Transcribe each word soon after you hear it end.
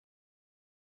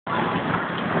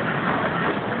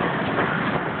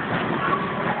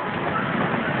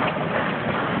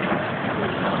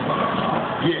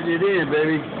in,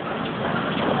 baby.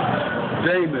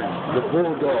 Damon, the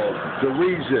Bulldog, the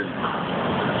Reason,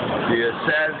 the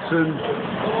Assassin,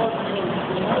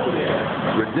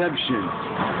 Redemption.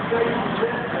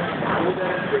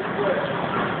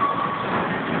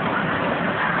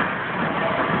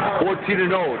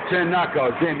 14-0, 10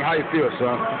 knockouts. Damon, how you feel,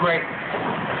 son? Great.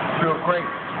 Feel great.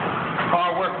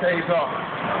 Hard work pays off.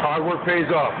 Hard work pays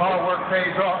off. Hard work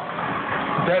pays off.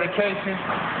 Dedication.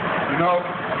 You know,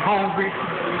 I'm hungry.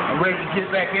 I'm ready to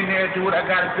get back in there and do what I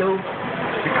gotta do.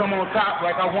 To come on top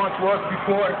like I once was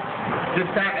before. This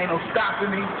time ain't no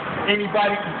stopping me.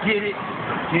 Anybody can get it.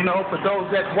 You know, for those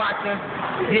that's watching,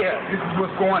 yeah, this is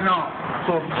what's going on.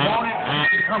 So if you want it,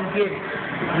 come get it.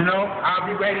 You know, I'll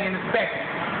be ready in a second.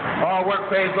 Hard work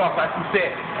pays off, like you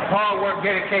said. Hard work,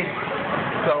 dedication.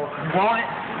 So if you want it,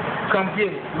 come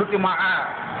get it. Look in my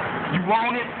eyes. You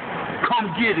want it, come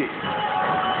get it.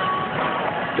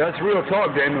 That's real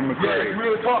talk, Damon McCreary. Yeah, it's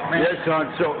real talk, man. Yes,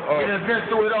 son. So, we done been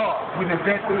through it all. We done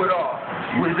been through it all.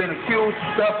 We've been accused of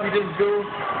stuff we didn't do,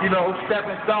 you know,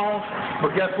 stepping stones.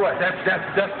 But guess what? That's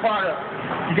part of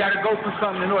it. You got to go through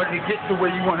something in order to get to where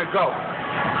you want to go.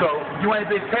 So you ain't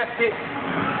been tested.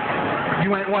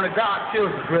 You ain't one of God's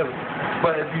children, really.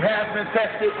 But if you have been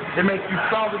tested, it makes you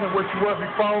stronger than what you were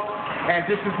before. And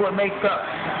this is what makes us,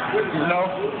 you know.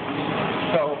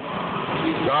 So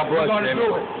God bless you. We're gonna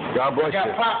do it. God bless you.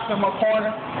 Got Pops in my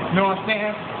corner, you know what I'm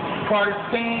saying? Part of the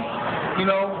team, you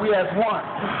know, we as one.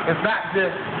 It's not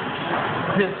just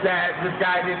this guy,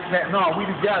 that. No, we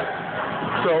together.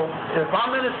 So if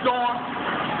I'm in a storm,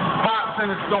 Pops in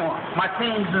the storm. My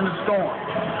team's in the storm.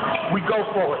 We go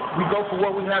for it. We go for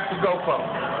what we have to go for.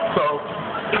 So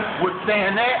with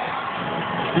saying that,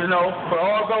 you know, for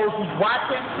all those who's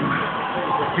watching,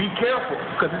 be careful,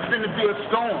 because it's going to be a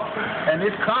storm, and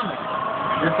it's coming.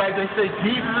 It's like they say,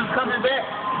 Jesus is coming back.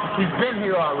 He's been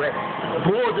here already.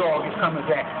 Bulldog is coming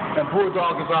back, and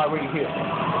Bulldog is already here.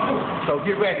 So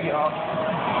get ready, y'all.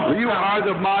 Well, you are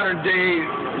the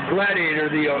modern-day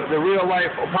gladiator, the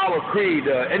real-life Apollo Creed.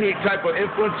 Any type of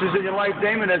influences in your life,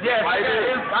 Damon? Yeah,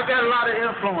 I got a lot of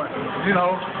influence. You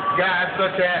know, guys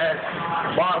such as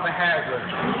Marvin Hagler,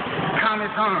 Thomas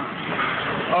Hearns,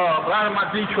 a lot of my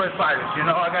Detroit fighters. You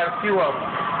know, I got a few of them.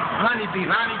 Honeybee,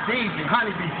 Lonnie Beasley,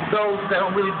 Honeybee, for those that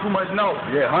don't really too much know.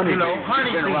 Yeah, Honeybee. You know,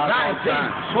 Honeybee, Lonnie Beasley,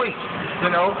 sweet. You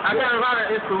know, I got a lot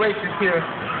of inspirations here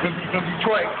in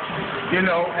Detroit. You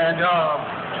know, and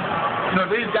you know,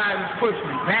 these guys have pushed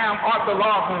me. Bam, Arthur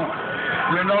Lawhorn.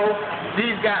 You know,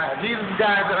 these are the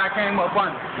guys that I came up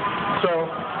under. So,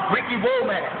 Ricky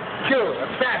Womack, killer,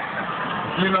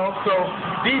 assassin. You know, so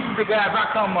these are the guys I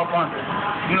come up under.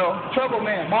 You know, Trouble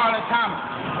Man, Marlon Thomas,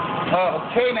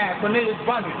 K9, Cornelius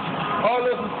Bundy, all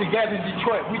of us together in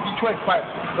Detroit. We Detroit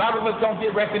fighters. A lot of us don't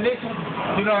get recognition,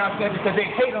 you know what I'm saying, because they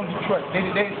hate on Detroit.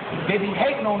 They be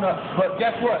hating on us. But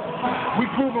guess what? We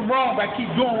prove them wrong by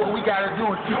keep doing what we got to do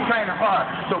and keep training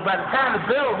hard. So by the time the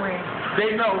bell rings,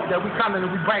 they know that we coming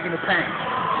and we bringing the pain.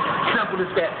 Simple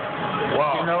as that.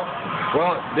 Wow. You know?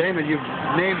 Well, Damon, you've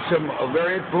named some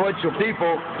very influential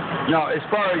people. Now, as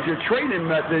far as your training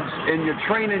methods and your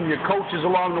training, your coaches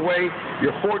along the way,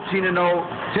 you're 14-0,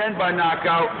 10 by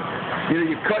knockout. You know,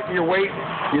 you're cutting your weight.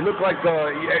 You look like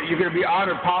you're going to be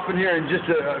honored popping here in just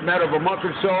a matter of a month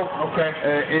or so.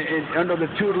 Okay. Under the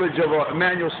tutelage of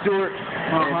Emmanuel Stewart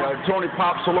and Tony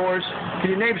Pops Hloros.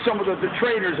 Can you name some of the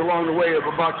trainers along the way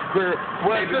about your career?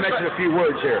 Well, maybe mention a few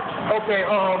words here. Okay.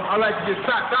 I'd like to just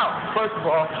shout out, first of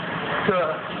all, to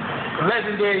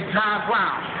legendary John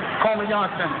Brown, Coleman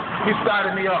Johnson. He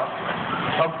started me off.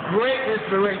 A great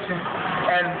inspiration,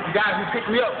 and the guy who picked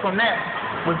me up from that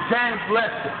was James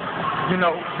Lester. You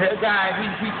know, that guy,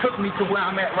 he took me to where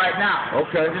I'm at right now.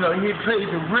 Okay. You know, he plays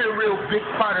a real big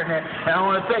part in that. And I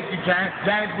want to thank you, James.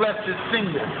 James Lester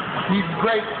Sr. He's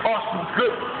great, awesome,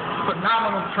 good,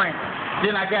 phenomenal trainer.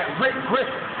 Then I got Rick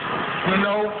Griffin, you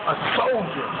know, a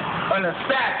soldier, an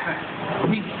assassin.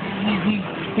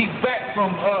 He's back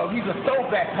from, he's a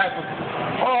throwback type of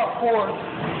hardcore,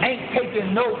 ain't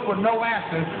taking no for no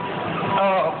answers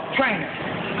trainer.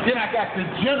 Then I got the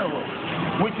General,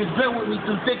 which has been with me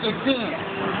through thick and thin.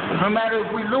 No matter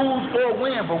if we lose or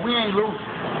win, but we ain't losing.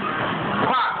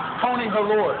 Pop, Tony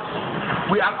Hloros.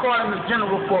 I call him the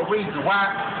General for a reason. Why?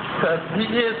 Because he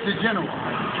is the General.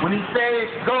 When he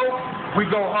says go, we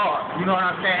go hard. You know what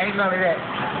I'm saying? Ain't none of that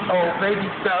baby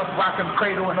stuff, rocking the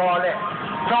cradle and all that.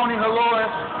 Tony Hloros,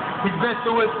 he's been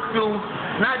through it through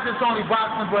not just only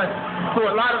boxing, but through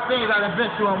a lot of things I've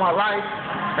been through in my life.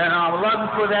 And I love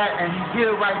him for that, and he's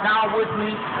here right now with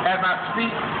me as I speak,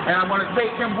 and I'm going to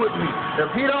take him with me. If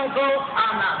he don't go,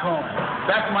 I'm not going.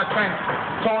 That's my trainer,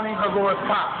 Tony Hloros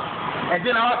Pops. And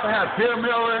then I also have Bill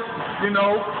Miller, you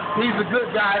know, he's a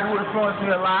good guy who influenced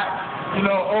me a lot, you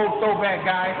know, old throwback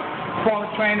guy,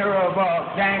 former trainer of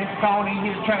James Tony.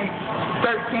 He's trained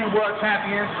 13 world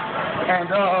champions. And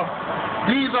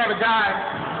these are the guys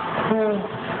who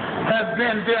have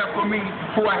been there for me,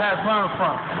 who I have learned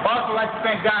from. I also like to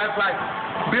thank guys like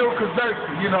Bill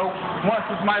Kazerski, you know, once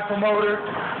was my promoter.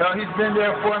 He's been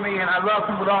there for me, and I love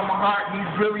him with all my heart.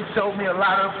 He's really showed me a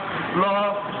lot of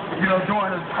love, you know,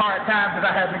 during the hard times that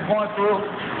I have been going through.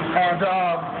 And,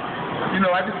 you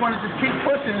know, I just wanted to keep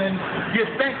pushing and give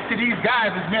thanks to these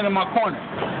guys that's been in my corner.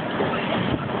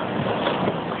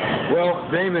 Well,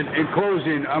 Damon, in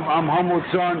closing, I'm humbled,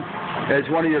 son, as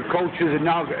one of your coaches, and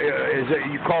now as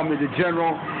you call me the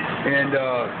general. And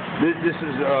this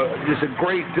is a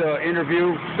great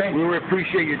interview. Thank We you. really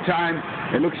appreciate your time.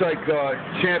 It looks like,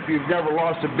 champ, you've never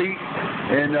lost a beat.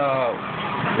 And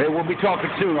hey, we'll be talking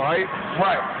soon, all right?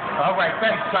 Right. All right.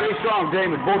 Thanks, son. Stay strong,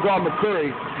 Damon. Bulldog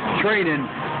McCreary training.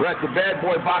 We're at the Bad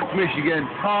Boy Box, Michigan.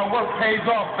 Hard work pays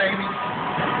off, baby.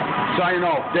 Signing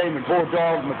off, Damon,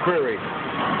 Bulldog McCreary.